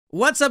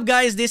What's up,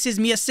 guys? This is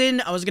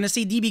Miasin. I was gonna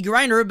say DB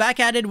Grinder, back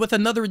at it with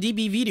another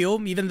DB video,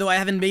 even though I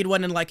haven't made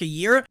one in like a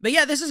year. But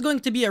yeah, this is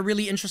going to be a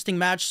really interesting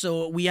match.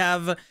 So we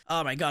have,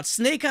 oh my god,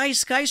 Snake Eye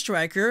Sky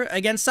Striker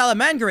against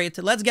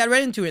Salamangreat. Let's get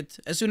right into it.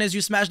 As soon as you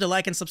smash the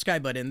like and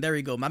subscribe button. There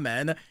you go, my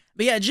man.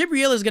 But yeah,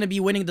 Jibriel is gonna be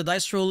winning the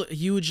dice roll.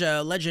 Huge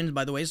legend,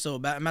 by the way, so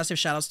massive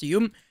shoutouts to you.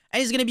 And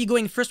he's going to be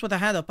going first with a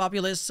hand of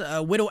Populous,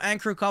 Widow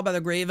Anchor, Call by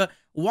the Grave,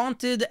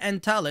 Wanted,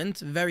 and Talent.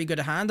 Very good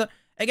hand.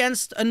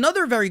 Against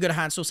another very good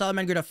hand, so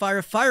Salamangreat of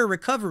Fire, Fire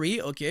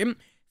Recovery, okay.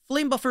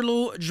 Flame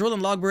Buffalo, Droll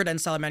and Logbird, and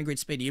Salamangreat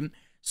Spady.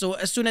 So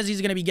as soon as he's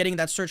going to be getting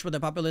that search with the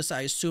Populous,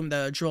 I assume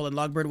the Droll and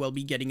Logbird will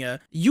be getting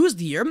used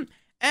here.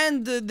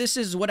 And this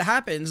is what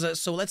happens.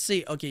 So let's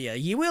say, okay, yeah,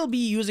 he will be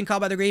using Call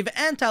by the Grave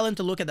and Talent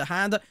to look at the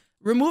hand.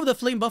 Remove the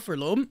Flame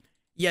Buffalo.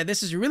 Yeah,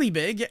 this is really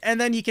big, and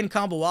then you can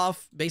combo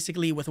off,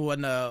 basically, with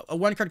a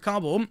one-card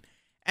combo.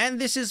 And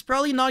this is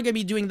probably not going to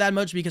be doing that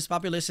much because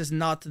Populous is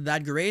not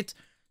that great.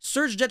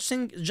 Surge Jet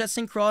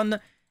Synchron,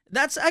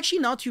 that's actually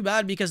not too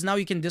bad because now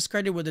you can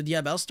discard it with the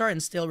Diabell Star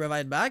and still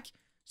revive back.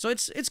 So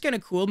it's kind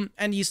of cool,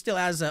 and he still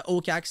has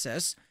Oak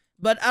access.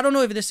 But I don't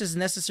know if this is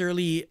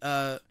necessarily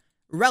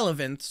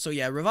relevant. So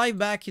yeah, revive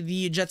back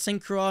the Jet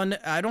Synchron.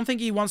 I don't think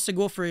he wants to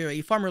go for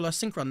a Farmerless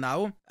Synchron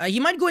now.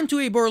 He might go into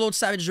a Borreload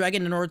Savage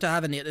Dragon in order to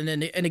have a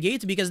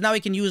negate, because now he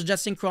can use Jet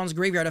Synchron's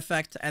Graveyard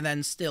effect and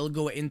then still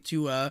go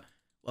into,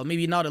 well,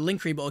 maybe not a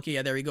Linktree, but okay,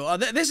 yeah, there we go.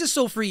 This is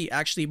so free,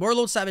 actually.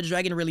 Borreload Savage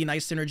Dragon, really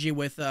nice synergy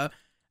with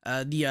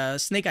the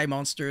Snake Eye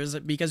monsters,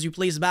 because you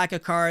place back a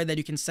card that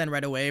you can send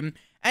right away,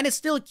 and it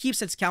still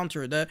keeps its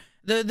counter. The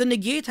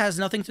negate has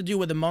nothing to do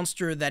with the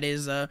monster that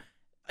is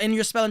in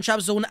your spell and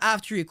trap zone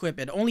after you equip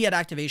it, only at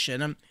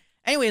activation.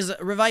 Anyways,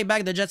 revive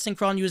back the Jet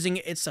Synchron using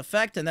its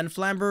effect, and then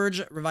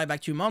Flamberge, revive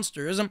back 2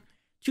 monsters.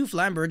 2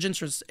 Flamberge,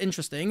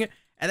 interesting.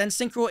 And then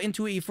Synchro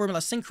into a Formula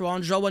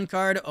Synchron, draw 1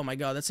 card. Oh my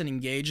god, that's an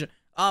engage.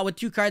 With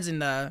 2 cards in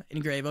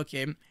grave,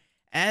 okay.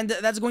 And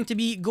that's going to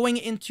be going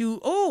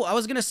into, oh, I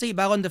was gonna say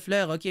Baron de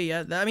Fleur, okay,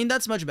 yeah. I mean,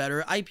 that's much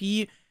better.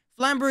 IP,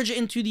 Flamberge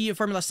into the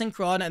Formula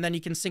Synchron, and then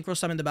you can Synchro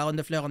summon the Baron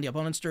de Fleur on the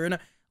opponent's turn.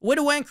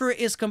 Widow Anchor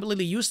is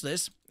completely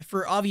useless,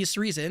 for obvious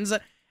reasons.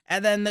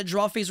 And then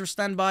draw phase or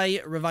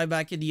standby, revive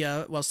back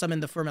the, well, summon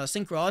the Formula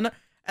Synchron.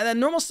 And then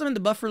normal summon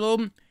the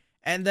Buffalo.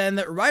 And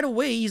then right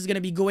away, he's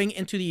gonna be going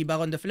into the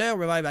Baron de Fleur,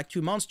 revive back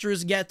 2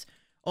 monsters, get,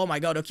 oh my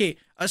god, okay,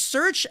 a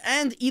search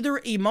and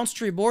either a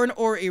Monster Reborn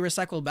or a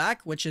Recycle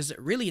back, which is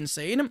really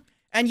insane.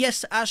 And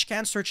yes, Ash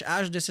can search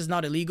Ash, this is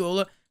not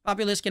illegal.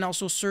 Populous can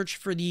also search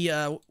for the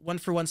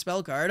 1-for-1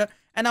 spell card.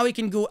 And now we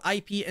can go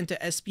IP into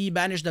SP,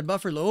 banish that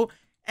Buffalo.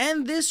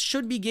 And this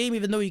should be game,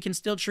 even though you can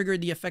still trigger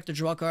the effect to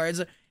draw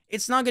cards.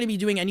 It's not going to be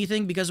doing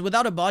anything because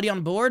without a body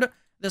on board,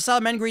 the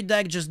Salamangreat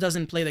deck just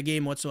doesn't play the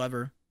game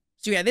whatsoever.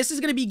 So yeah, this is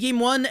going to be game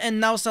 1,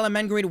 and now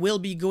Salamangreat will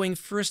be going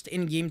first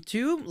in game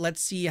 2. Let's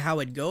see how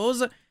it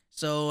goes.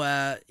 So,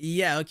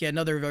 yeah, okay,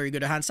 another very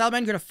good hand.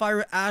 Salamangreat of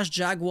Fire, Ash,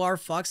 Jaguar,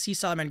 Foxy,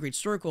 Salamangreat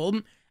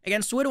Circle.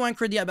 Against Widow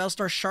Anchor, Diabell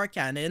Star, Shark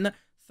Cannon,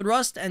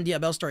 Thrust, and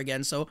Diabell Star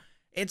again. So,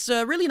 it's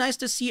really nice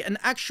to see an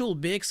actual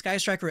big Sky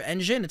Striker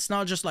engine. It's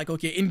not just like,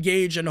 okay,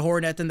 engage and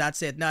Hornet and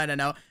that's it.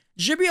 No.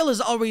 Jibriel is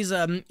always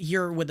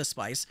here with the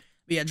spice.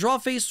 But yeah, draw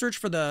phase, search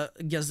for the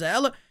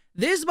Gazelle.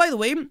 This, by the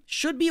way,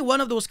 should be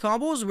one of those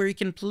combos where you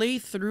can play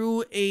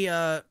through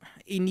a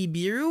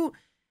Nibiru.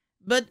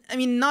 But, I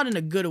mean, not in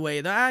a good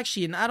way.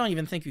 Actually, I don't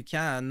even think you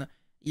can.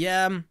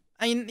 Yeah,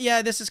 I mean,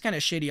 yeah, this is kind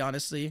of shitty,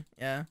 honestly.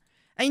 Yeah.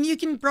 I mean, you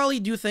can probably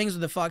do things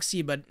with the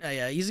Foxy, but,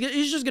 yeah, he's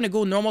just gonna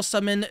go normal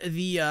summon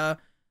the,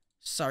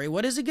 sorry,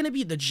 what is it gonna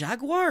be? The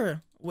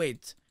Jaguar?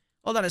 Wait,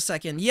 hold on a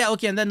second. Yeah,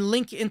 okay, and then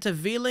link into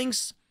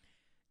Veilings.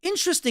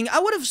 Interesting, I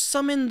would have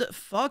summoned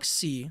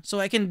Foxy,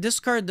 so I can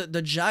discard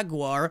the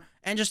Jaguar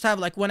and just have,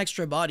 like, 1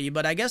 extra body,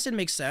 but I guess it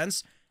makes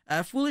sense.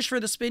 Foolish for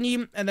the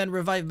Spinny, and then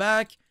revive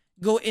back.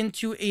 Go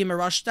into a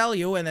Mirage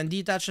Stalio, and then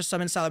detach to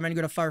summon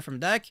Salamangreat of Fire from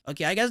deck.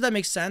 Okay, I guess that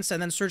makes sense.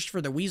 And then search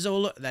for the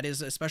Weasel. That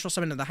is a special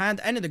summon in the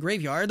hand and in the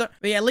graveyard.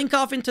 But yeah, link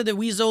off into the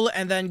Weasel,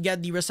 and then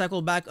get the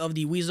recycle back of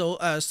the Weasel,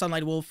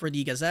 Sunlight Wolf for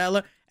the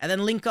Gazelle. And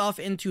then link off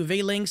into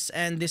Veilings,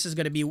 and this is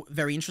going to be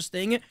very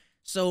interesting.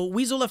 So,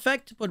 Weasel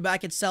effect, put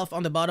back itself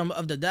on the bottom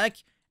of the deck.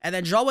 And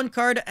then draw 1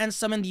 card and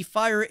summon the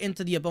Fire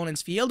into the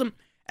opponent's field.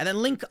 And then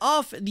link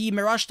off the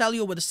Mirage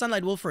Stalio with the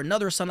Sunlight Wolf for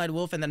another Sunlight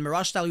Wolf, and then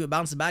Mirage Stalio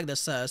bounce back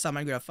this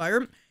Salamangreat of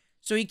Fire.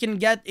 So you can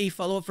get a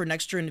follow-up for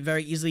next turn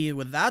very easily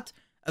with that.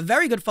 A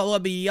very good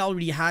follow-up, but he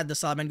already had the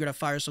Salamangreat of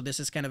Fire, so this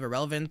is kind of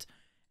irrelevant.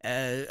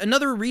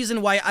 Another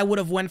reason why I would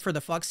have went for the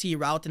Foxy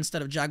route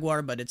instead of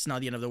Jaguar, but it's not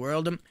the end of the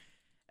world.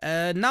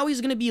 Now he's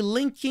going to be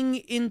linking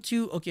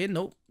into, okay,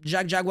 no,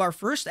 Jaguar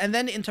first, and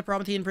then into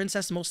Promethean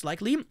Princess most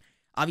likely.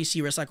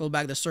 Obviously, recycle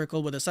back the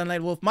Circle with the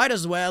Sunlight Wolf. Might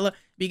as well,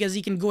 because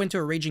he can go into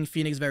a Raging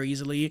Phoenix very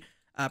easily.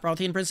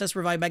 Promethean Princess,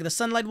 revive back the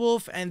Sunlight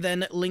Wolf, and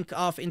then link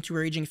off into a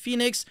Raging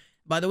Phoenix.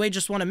 By the way,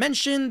 just want to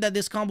mention that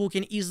this combo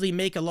can easily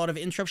make a lot of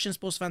interruptions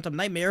post-Phantom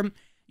Nightmare.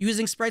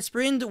 Using Sprite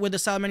Sprint with the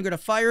Salamangreat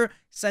of Fire,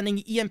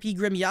 sending EMP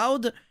Grim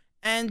Youd,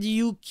 And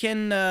you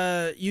can,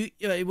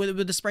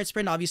 with the Sprite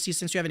Sprint, obviously,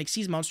 since you have an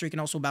Xyz monster, you can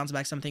also bounce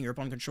back something your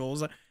opponent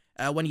controls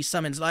when he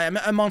summons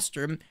a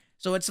monster.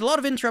 So it's a lot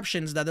of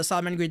interruptions that the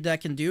Salamangreat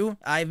deck can do.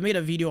 I've made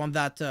a video on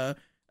that a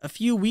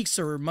few weeks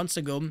or months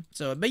ago.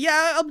 So, but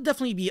yeah, I'll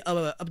definitely be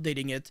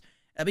updating it.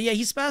 But yeah,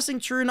 he's passing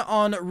turn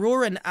on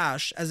Roar and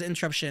Ash as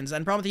interruptions,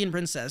 and Promethean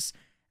Princess.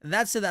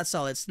 That's it, that's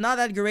all. It's not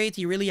that great.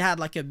 He really had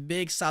like a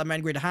big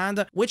Salamangreat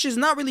hand, which is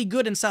not really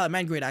good in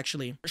Salamangreat,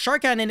 actually.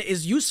 Shark Cannon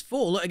is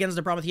useful against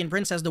the Promethean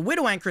Princess. The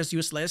Widow Anchor is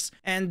useless,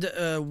 and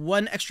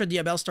one extra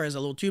Diabell Star is a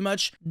little too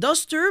much.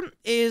 Duster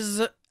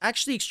is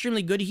actually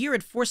extremely good here.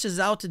 It forces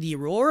out the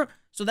Roar,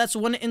 so that's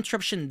one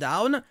interruption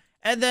down.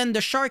 And then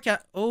the Shark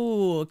Cannon...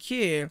 Oh,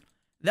 okay.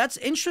 That's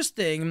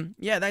interesting.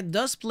 Yeah, that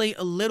does play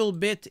a little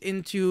bit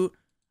into...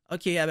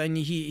 Okay, I mean,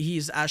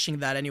 he's ashing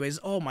that anyways.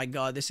 Oh my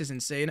god, this is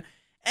insane.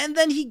 And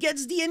then he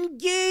gets the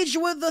engage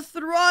with the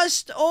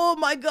thrust. Oh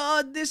my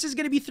god, this is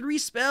going to be 3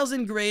 spells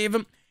in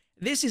grave.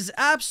 This is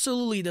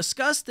absolutely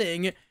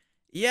disgusting.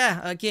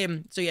 Yeah,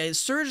 okay. So yeah,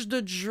 Surge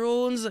the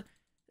drones.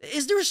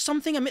 Is there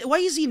something... Why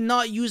is he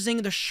not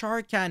using the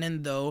Shark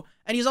Cannon though?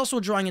 And he's also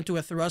drawing into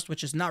a thrust,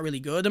 which is not really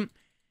good.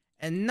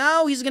 And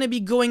now he's going to be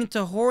going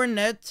to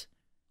Hornet.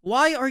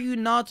 Why are you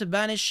not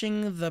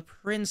banishing the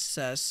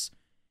Princess?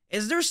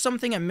 Is there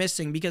something I'm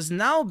missing? Because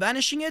now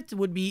banishing it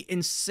would be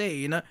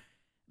insane.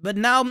 But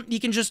now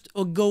you can just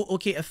go,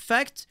 okay,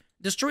 effect,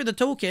 destroy the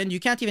token, you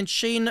can't even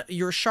chain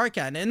your Shark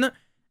Cannon,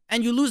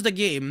 and you lose the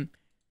game.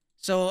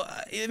 So,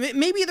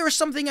 maybe there's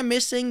something I'm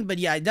missing, but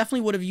yeah, I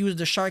definitely would have used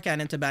the Shark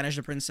Cannon to banish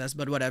the Princess,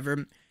 but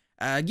whatever.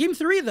 Game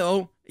 3,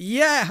 though.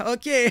 Yeah,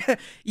 okay.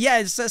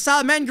 Yeah,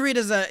 Salamangreat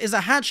is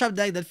a handshop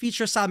deck that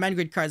features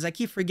Salamangreat cards. I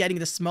keep forgetting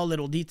this small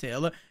little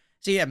detail.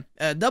 So yeah,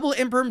 double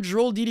Imperm,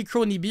 Droll, DD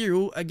Crow,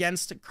 Nibiru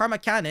against Karma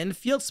Cannon,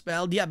 Field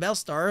Spell, Diabell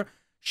Star,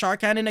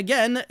 Shark Cannon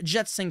again,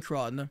 Jet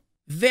Synchron.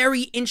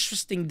 Very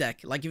interesting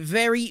deck. Like,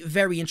 very,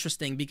 very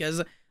interesting.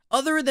 Because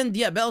other than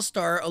Diabell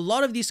Star, a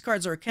lot of these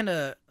cards are kind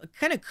of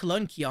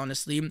clunky,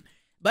 honestly.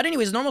 But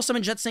anyways, normal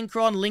summon Jet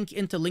Synchron, link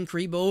into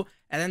Linkuriboh,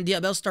 and then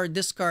Diabell Star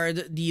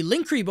discard the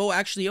Linkuriboh,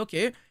 actually,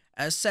 okay.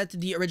 Set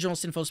the original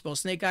Sinful Spell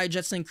Snake Eye,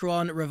 Jet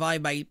Synchron,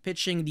 revive by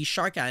pitching the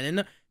Shark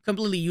Cannon.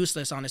 Completely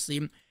useless,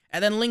 honestly.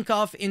 And then link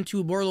off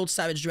into Borreload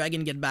Savage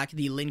Dragon, get back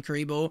the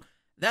Linkuriboh.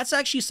 That's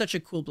actually such a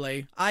cool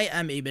play. I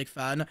am a big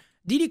fan.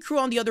 DD Crew,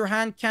 on the other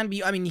hand, can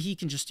be... I mean, he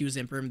can just use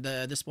Imperm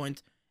at this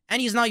point. And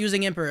he's not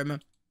using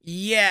Imperm.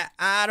 Yeah,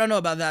 I don't know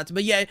about that.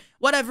 But yeah,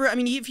 whatever. I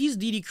mean, if he's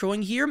DD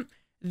Crowing here,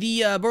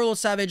 the Borreload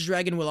Savage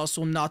Dragon will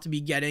also not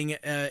be getting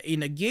a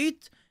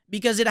negate,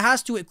 because it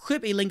has to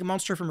equip a Link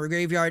monster from her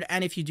graveyard,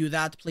 and if you do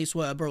that, place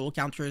Borreload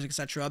counters,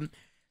 etc.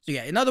 So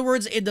yeah, in other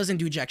words, it doesn't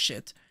do jack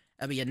shit.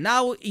 But yeah,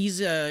 now he's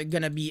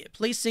gonna be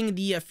placing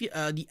the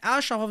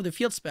Ash off of the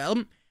field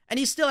spell, and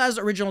he still has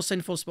original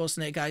Sinful Spell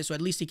Snake Eye, so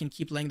at least he can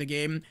keep playing the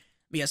game.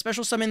 But yeah,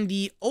 special summon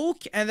the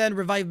Oak, and then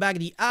revive back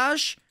the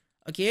Ash.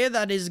 Okay,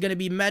 that is gonna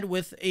be met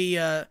with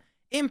a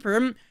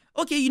Imperm.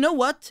 Okay, you know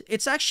what?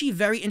 It's actually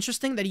very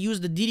interesting that he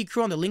used the DD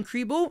Crow on the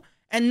Linkuriboh,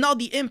 and not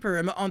the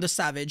Imperm on the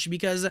Savage,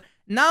 because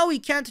now he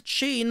can't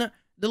chain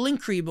the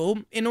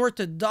Linkuriboh in order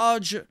to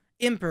dodge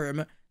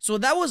Imperm. So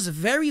that was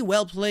very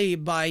well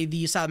played by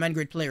the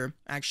Salamangreat player,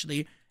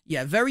 actually.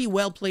 Yeah, very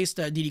well placed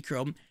DD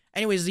Crow.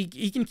 Anyways,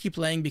 he can keep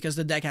playing because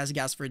the deck has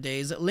gas for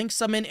days. Link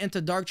summon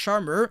into Dark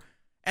Charmer.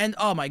 And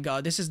oh my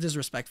god, this is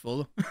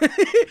disrespectful.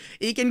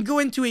 He can go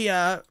into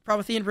a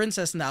Promethean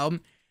Princess now.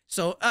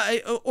 So,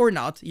 or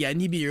not. Yeah,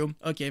 Nibiru.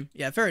 Okay,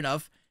 yeah, fair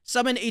enough.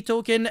 Summon a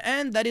token,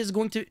 and that is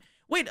going to...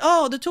 Wait,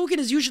 oh, the token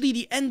is usually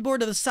the end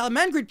board of the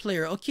Salamangreat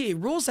player. Okay,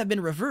 roles have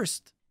been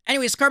reversed.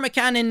 Anyways, Karma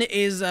Cannon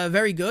is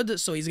very good,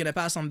 so he's gonna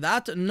pass on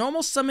that.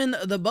 Normal summon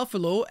the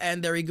Buffalo,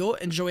 and there we go.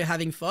 Enjoy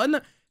having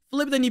fun.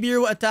 Flip the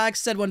Nibiru attack,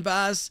 set one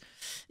pass.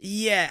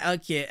 Yeah,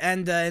 okay.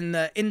 And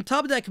then in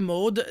top deck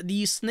mode,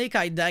 the Snake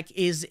Eye deck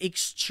is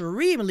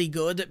extremely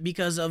good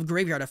because of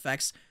graveyard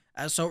effects.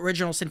 So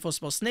original Sinful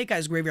Spell Snake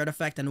Eye's graveyard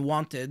effect and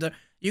Wanted.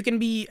 You can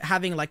be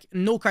having like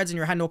no cards in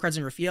your hand, no cards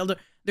in your field.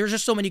 There's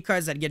just so many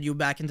cards that get you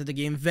back into the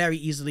game very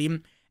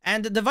easily.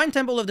 And Divine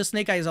Temple of the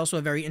Snake Eye is also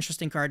a very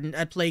interesting card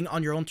at playing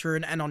on your own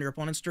turn and on your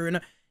opponent's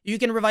turn. You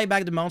can revive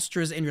back the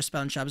monsters in your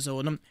spell and trap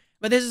zone.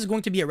 But this is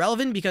going to be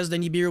irrelevant because the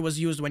Nibiru was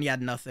used when you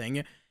had nothing.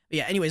 But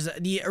yeah, anyways,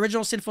 the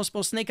original Sinful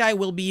Spell Snake Eye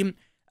will be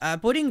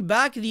putting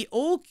back the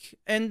Oak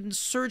and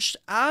search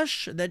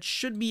Ash. That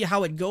should be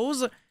how it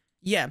goes.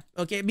 Yeah,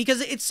 okay, because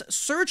it's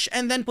search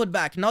and then put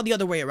back, not the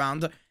other way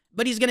around.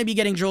 But he's going to be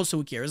getting Droll, so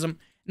who cares?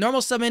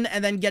 Normal summon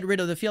and then get rid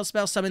of the field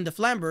spell, summon the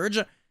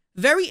Flamberge.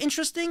 Very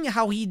interesting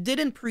how he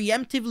didn't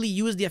preemptively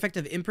use the effect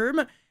of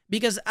Imperm,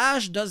 because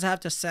Ash does have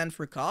to sand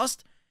for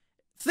cost.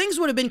 Things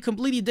would have been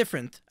completely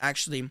different,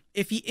 actually,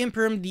 if he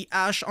Impermed the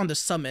Ash on the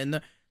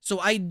summon. So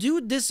I do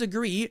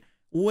disagree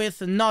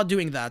with not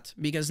doing that,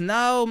 because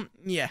now,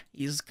 yeah,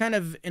 he's kind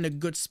of in a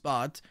good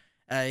spot.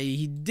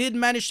 He did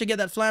manage to get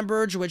that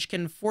Flamberge, which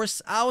can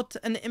force out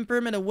an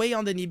Imperm away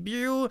on the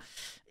Nibiru.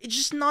 It's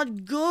just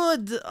not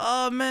good.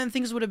 Oh, man,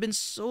 things would have been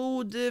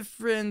so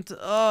different.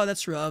 Oh,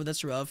 that's rough,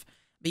 that's rough.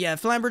 But yeah,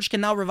 Flamberge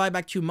can now revive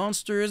back 2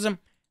 monsters.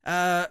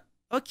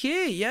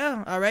 Okay,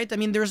 yeah, alright. I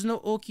mean, there's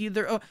no oak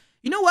either. Oh,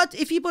 you know what?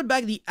 If he put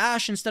back the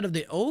ash instead of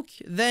the oak,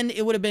 then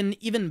it would have been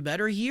even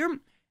better here,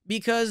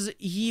 because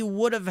he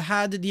would have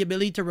had the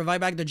ability to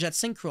revive back the Jet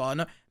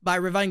Synchron by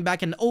reviving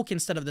back an oak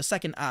instead of the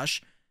second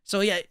ash.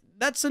 So yeah,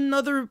 that's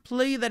another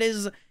play that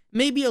is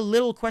maybe a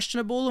little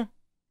questionable,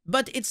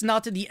 but it's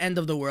not the end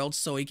of the world,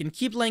 so he can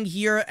keep playing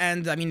here,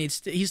 and I mean,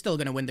 he's still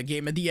gonna win the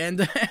game at the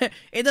end.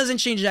 It doesn't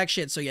change jack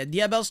shit. So yeah,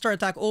 Diabell Star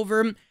attack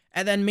over,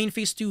 and then main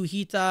phase 2,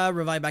 Hita,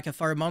 revive back a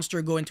fire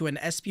monster, go into an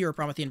SP or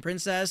Promethean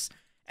Princess,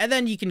 and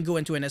then you can go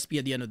into an SP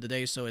at the end of the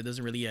day, so it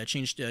doesn't really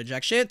change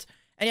jack shit.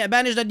 And yeah,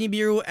 banish that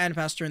Nibiru and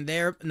pass turn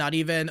there. Not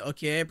even.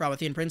 Okay,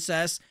 Promethean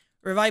Princess.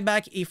 Revive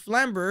back a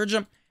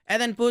Flamberge,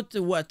 and then put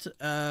what?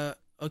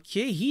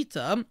 Okay,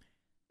 Hita.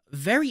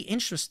 Very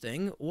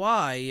interesting.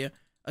 Why?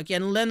 Okay,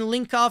 and then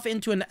link off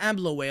into an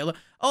Amblo Whale.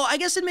 Oh, I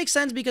guess it makes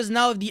sense, because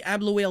now if the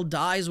Amblo Whale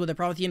dies with a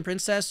Promethean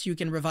Princess, you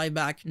can revive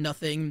back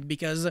nothing,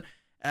 because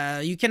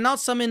you cannot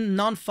summon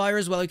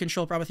non-fires while you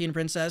control Promethean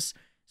Princess.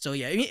 So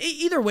yeah,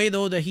 either way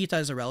though, the Hita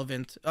is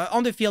irrelevant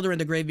on the field or in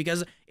the grave,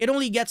 because it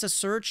only gets a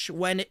search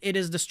when it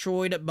is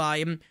destroyed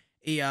by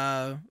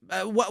a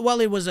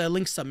while it was a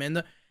link summon.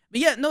 But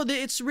yeah, no,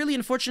 it's really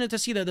unfortunate to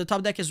see that the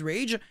top deck is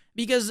Rage,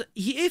 because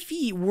if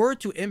he were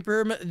to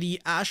imperm the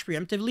Ash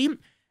preemptively,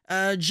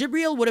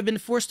 Jibriel would have been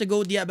forced to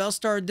go Diabell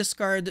Star,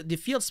 discard the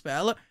field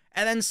spell,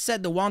 and then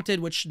set the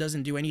Wanted, which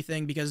doesn't do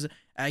anything, because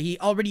he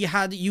already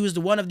had used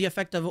one of the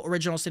effect of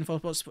original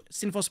Sinful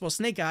Spell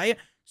Snake Eye,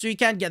 so you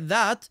can't get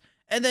that.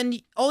 And then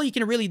all you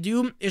can really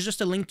do is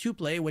just a Link 2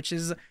 play, which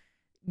is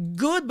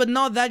good, but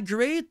not that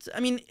great. I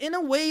mean, in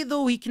a way,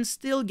 though, he can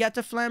still get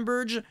to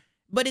Flamberge,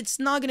 but it's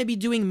not going to be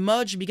doing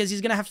much, because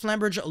he's going to have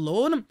Flamberge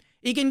alone.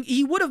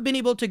 He would have been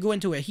able to go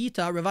into a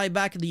Hita, revive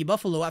back the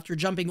Buffalo after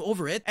jumping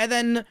over it, and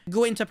then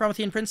go into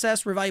Promethean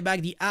Princess, revive back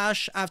the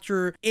Ash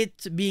after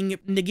it being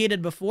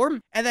negated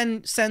before, and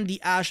then send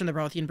the Ash and the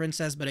Promethean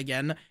Princess. But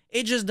again,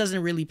 it just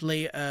doesn't really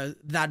play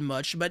that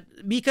much.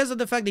 But because of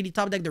the fact that he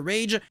top decked the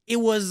Rage, it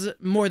was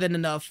more than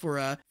enough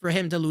for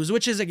him to lose,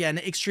 which is, again,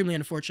 extremely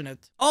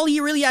unfortunate. All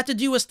he really had to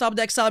do was top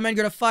deck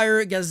Salamangreat of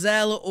Fire,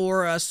 Gazelle,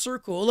 or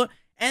Circle,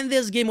 and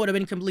this game would have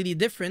been completely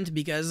different,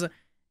 because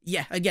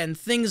yeah, again,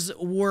 things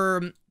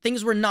were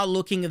not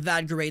looking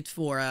that great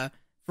for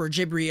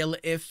Jibriel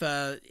if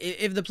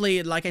the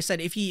play, like I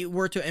said, if he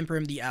were to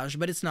imperm the Ash,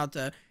 but it's not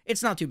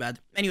too bad.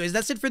 Anyways,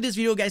 that's it for this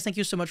video, guys. Thank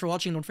you so much for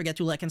watching. Don't forget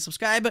to like and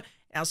subscribe.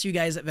 I'll see you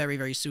guys very,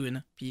 very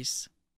soon. Peace.